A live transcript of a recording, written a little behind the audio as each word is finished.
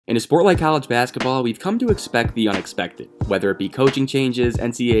In a sport like college basketball, we've come to expect the unexpected. Whether it be coaching changes,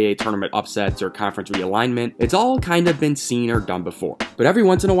 NCAA tournament upsets, or conference realignment, it's all kind of been seen or done before. But every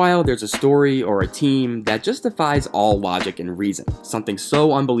once in a while, there's a story or a team that just defies all logic and reason. Something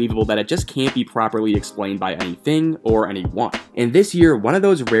so unbelievable that it just can't be properly explained by anything or anyone. And this year, one of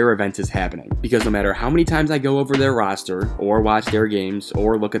those rare events is happening, because no matter how many times I go over their roster, or watch their games,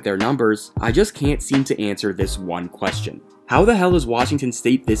 or look at their numbers, I just can't seem to answer this one question. How the hell is Washington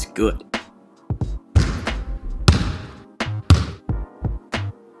State this good?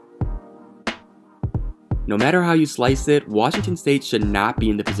 No matter how you slice it, Washington State should not be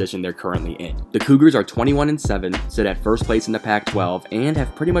in the position they're currently in. The Cougars are 21-7, sit at first place in the Pac-12, and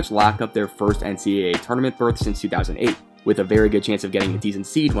have pretty much locked up their first NCAA tournament berth since 2008. With a very good chance of getting a decent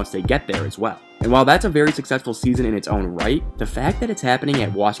seed once they get there as well. And while that's a very successful season in its own right, the fact that it's happening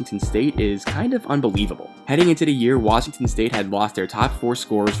at Washington State is kind of unbelievable. Heading into the year, Washington State had lost their top 4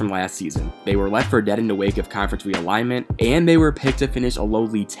 scorers from last season. They were left for dead in the wake of conference realignment, and they were picked to finish a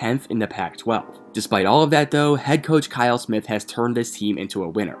lowly 10th in the Pac-12. Despite all of that though, head coach Kyle Smith has turned this team into a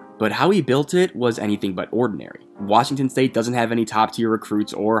winner. But how he built it was anything but ordinary. Washington State doesn't have any top-tier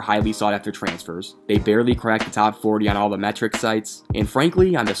recruits or highly sought-after transfers. They barely crack the top 40 on all the metric sites, and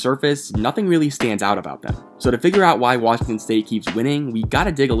frankly, on the surface, nothing really stands out about them. So to figure out why Washington State keeps winning, we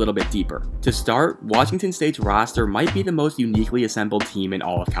gotta dig a little bit deeper. To start, Washington State's roster might be the most uniquely assembled team in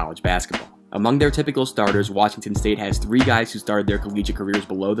all of college basketball. Among their typical starters, Washington State has 3 guys who started their collegiate careers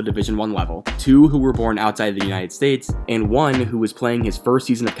below the Division I level, 2 who were born outside the United States, and 1 who was playing his first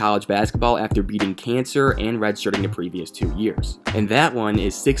season of college basketball after beating cancer and redshirting the previous 2 years. And that one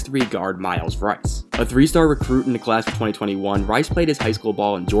is 6'3" guard Miles Rice. A 3-star recruit in the class of 2021, Rice played his high school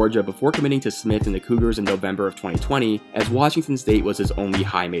ball in Georgia before committing to Smith and the Cougars in November of 2020, as Washington State was his only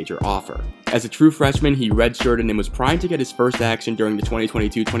high major offer. As a true freshman, he redshirted and was primed to get his first action during the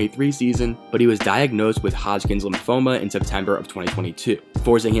 2022-23 season, but he was diagnosed with Hodgkin's lymphoma in September of 2022,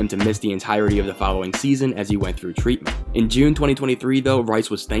 forcing him to miss the entirety of the following season as he went through treatment. In June 2023 though, Rice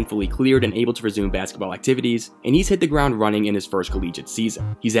was thankfully cleared and able to resume basketball activities, and he's hit the ground running in his first collegiate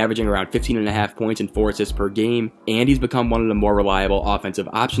season. He's averaging around 15.5 points and 4 assists per game, and he's become one of the more reliable offensive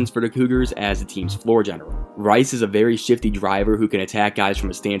options for the Cougars as the team's floor general. Rice is a very shifty driver who can attack guys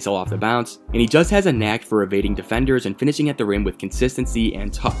from a standstill off the bounce, and he just has a knack for evading defenders and finishing at the rim with consistency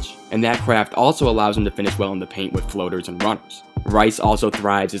and touch. And that craft also allows him to finish well in the paint with floaters and runners. Rice also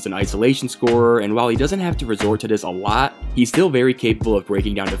thrives as an isolation scorer, and while he doesn't have to resort to this a lot, he's still very capable of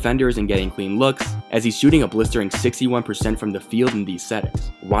breaking down defenders and getting clean looks, as he's shooting a blistering 61% from the field in these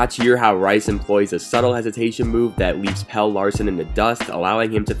settings. Watch here how Rice employs a subtle hesitation move that leaves Pell Larson in the dust,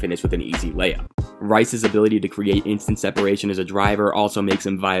 allowing him to finish with an easy layup. Rice's ability to create instant separation as a driver also makes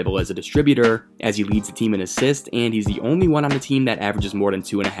him viable as a distributor, as he leads the team in assists, and he's the only one on the team that averages more than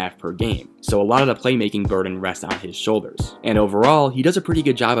 2.5 per game, so a lot of the playmaking burden rests on his shoulders. And overall, he does a pretty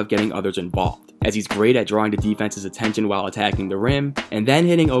good job of getting others involved, as he's great at drawing the defense's attention while attacking the rim, and then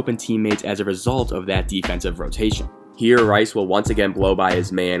hitting open teammates as a result of that defensive rotation. Here, Rice will once again blow by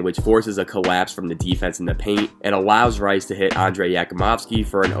his man, which forces a collapse from the defense in the paint, and allows Rice to hit Andrei Yakimovsky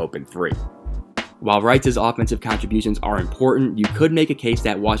for an open 3. While Rice's offensive contributions are important, you could make a case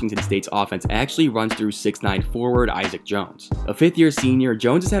that Washington State's offense actually runs through 6'9" forward Isaac Jones. A 5th-year senior,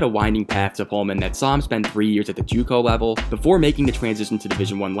 Jones has had a winding path to Pullman that saw him spend 3 years at the JUCO level before making the transition to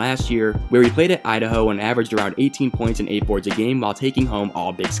Division I last year, where he played at Idaho and averaged around 18 points and 8 boards a game while taking home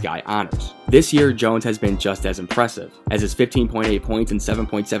all Big Sky honors. This year, Jones has been just as impressive, as his 15.8 points and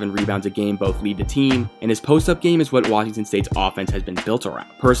 7.7 rebounds a game both lead the team, and his post-up game is what Washington State's offense has been built around.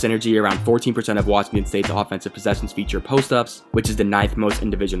 Per synergy, around 14% of Washington State's offensive possessions feature post-ups, which is the 9th most in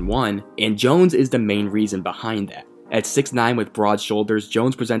Division I, and Jones is the main reason behind that. At 6'9" with broad shoulders,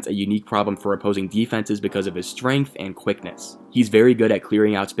 Jones presents a unique problem for opposing defenses because of his strength and quickness. He's very good at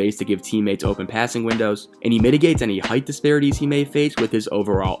clearing out space to give teammates open passing windows, and he mitigates any height disparities he may face with his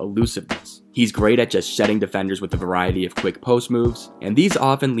overall elusiveness. He's great at just shedding defenders with a variety of quick post moves, and these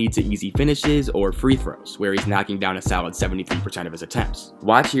often lead to easy finishes or free throws, where he's knocking down a solid 73% of his attempts.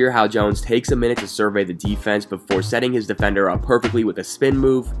 Watch here how Jones takes a minute to survey the defense before setting his defender up perfectly with a spin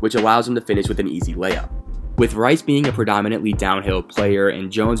move, which allows him to finish with an easy layup. With Rice being a predominantly downhill player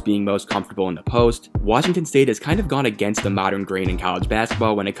and Jones being most comfortable in the post, Washington State has kind of gone against the modern grain in college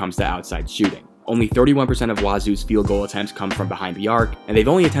basketball when it comes to outside shooting. Only 31% of Wazoo's field goal attempts come from behind the arc, and they've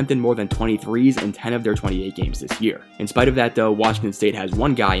only attempted more than 23s in 10 of their 28 games this year. In spite of that though, Washington State has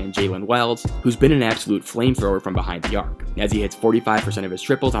one guy in Jalen Wells, who's been an absolute flamethrower from behind the arc, as he hits 45% of his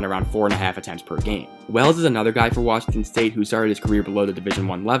triples on around 4.5 attempts per game. Wells is another guy for Washington State who started his career below the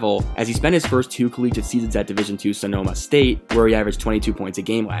Division I level, as he spent his first 2 collegiate seasons at Division II Sonoma State, where he averaged 22 points a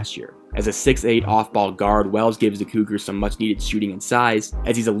game last year. As a 6'8" off-ball guard, Wells gives the Cougars some much-needed shooting and size,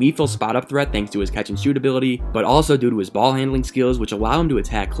 as he's a lethal spot-up threat thanks to his catch-and-shoot ability, but also due to his ball-handling skills, which allow him to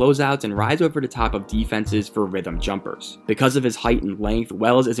attack closeouts and rise over the top of defenses for rhythm jumpers. Because of his height and length,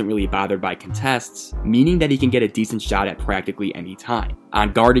 Wells isn't really bothered by contests, meaning that he can get a decent shot at practically any time.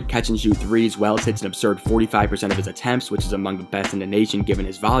 On guarded catch-and-shoot threes, Wells hits an absurd 45% of his attempts, which is among the best in the nation given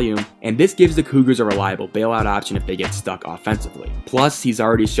his volume, and this gives the Cougars a reliable bailout option if they get stuck offensively. Plus, he's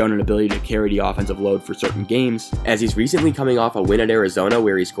already shown an ability to carry the offensive load for certain games, as he's recently coming off a win at Arizona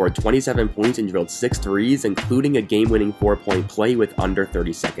where he scored 27 points and drilled 6 threes, including a game-winning 4-point play with under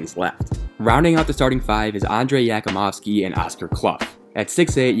 30 seconds left. Rounding out the starting 5 is Andrei Yakimovsky and Oscar Clough. At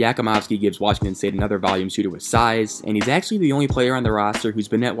 6'8", Yakimovsky gives Washington State another volume shooter with size, and he's actually the only player on the roster who's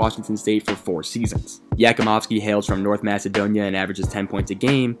been at Washington State for 4 seasons. Yakimovsky hails from North Macedonia and averages 10 points a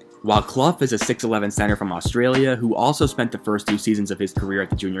game, while Clough is a 6'11" center from Australia who also spent the first 2 seasons of his career at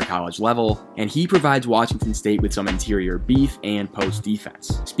the junior college level, and he provides Washington State with some interior beef and post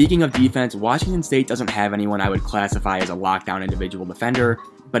defense. Speaking of defense, Washington State doesn't have anyone I would classify as a lockdown individual defender,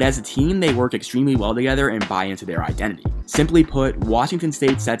 but as a team, they work extremely well together and buy into their identity. Simply put, Washington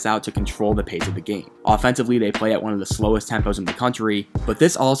State sets out to control the pace of the game. Offensively, they play at one of the slowest tempos in the country, but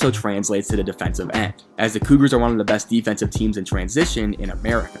this also translates to the defensive end, as the Cougars are one of the best defensive teams in transition in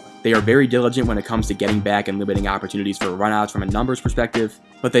America. They are very diligent when it comes to getting back and limiting opportunities for runouts from a numbers perspective,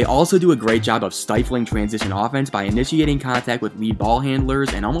 but they also do a great job of stifling transition offense by initiating contact with lead ball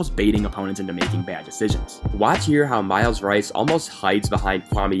handlers and almost baiting opponents into making bad decisions. Watch here how Miles Rice almost hides behind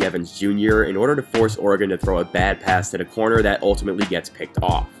Kwame Evans Jr. in order to force Oregon to throw a bad pass to the corner that ultimately gets picked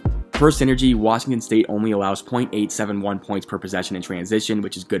off. Per synergy, Washington State only allows .871 points per possession in transition,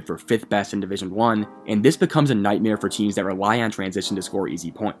 which is good for 5th best in Division I, and this becomes a nightmare for teams that rely on transition to score easy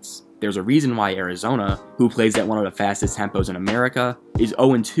points. There's a reason why Arizona, who plays at one of the fastest tempos in America, is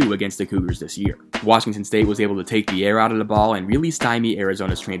 0-2 against the Cougars this year. Washington State was able to take the air out of the ball and really stymie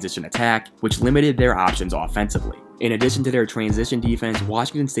Arizona's transition attack, which limited their options offensively. In addition to their transition defense,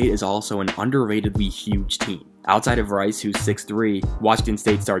 Washington State is also an underratedly huge team. Outside of Rice, who's 6'3", Washington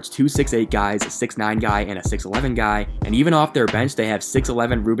State starts 2 6'8" guys, a 6'9" guy, and a 6'11" guy, and even off their bench they have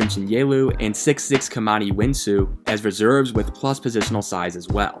 6'11" Ruben Chinyelu and 6'6" Kamani Winsu as reserves with plus positional size as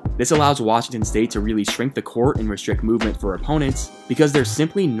well. This allows Washington State to really shrink the court and restrict movement for opponents because there's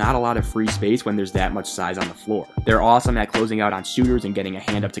simply not a lot of free space when there's that much size on the floor. They're awesome at closing out on shooters and getting a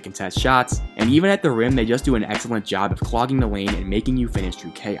hand up to contest shots, and even at the rim they just do an excellent job of clogging the lane and making you finish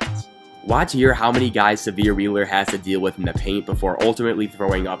through chaos. Watch here how many guys Severe Wheeler has to deal with in the paint before ultimately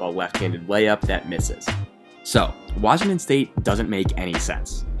throwing up a left-handed layup that misses. So, Washington State doesn't make any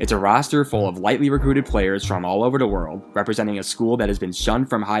sense. It's a roster full of lightly recruited players from all over the world, representing a school that has been shunned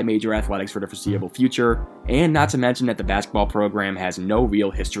from high major athletics for the foreseeable future, and not to mention that the basketball program has no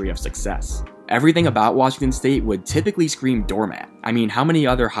real history of success. Everything about Washington State would typically scream doormat. I mean, how many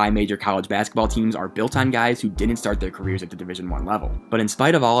other high major college basketball teams are built on guys who didn't start their careers at the Division I level? But in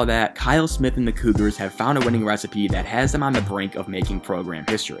spite of all of that, Kyle Smith and the Cougars have found a winning recipe that has them on the brink of making program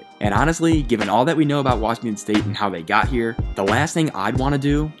history. And honestly, given all that we know about Washington State and how they got here, the last thing I'd want to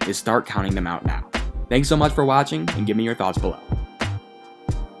do is start counting them out now. Thanks so much for watching, and give me your thoughts below.